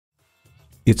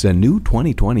It's a new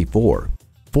 2024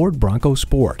 Ford Bronco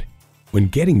Sport. When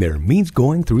getting there means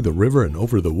going through the river and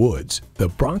over the woods, the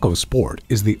Bronco Sport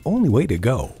is the only way to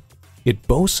go. It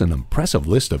boasts an impressive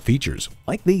list of features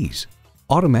like these: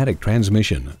 automatic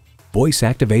transmission,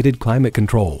 voice-activated climate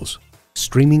controls,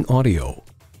 streaming audio,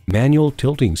 manual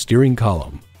tilting steering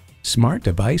column, smart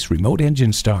device remote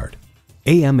engine start,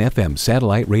 AM/FM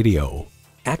satellite radio,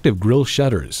 active grille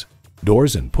shutters,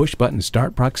 doors and push-button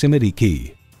start proximity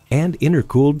key, and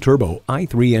intercooled turbo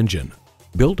i3 engine.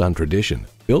 Built on tradition,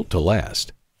 built to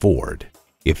last. Ford.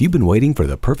 If you've been waiting for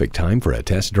the perfect time for a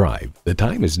test drive, the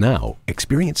time is now.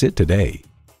 Experience it today.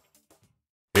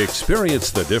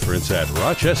 Experience the difference at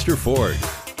Rochester Ford.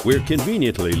 We're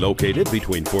conveniently located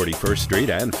between 41st Street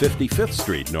and 55th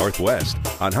Street Northwest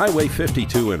on Highway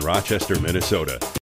 52 in Rochester, Minnesota.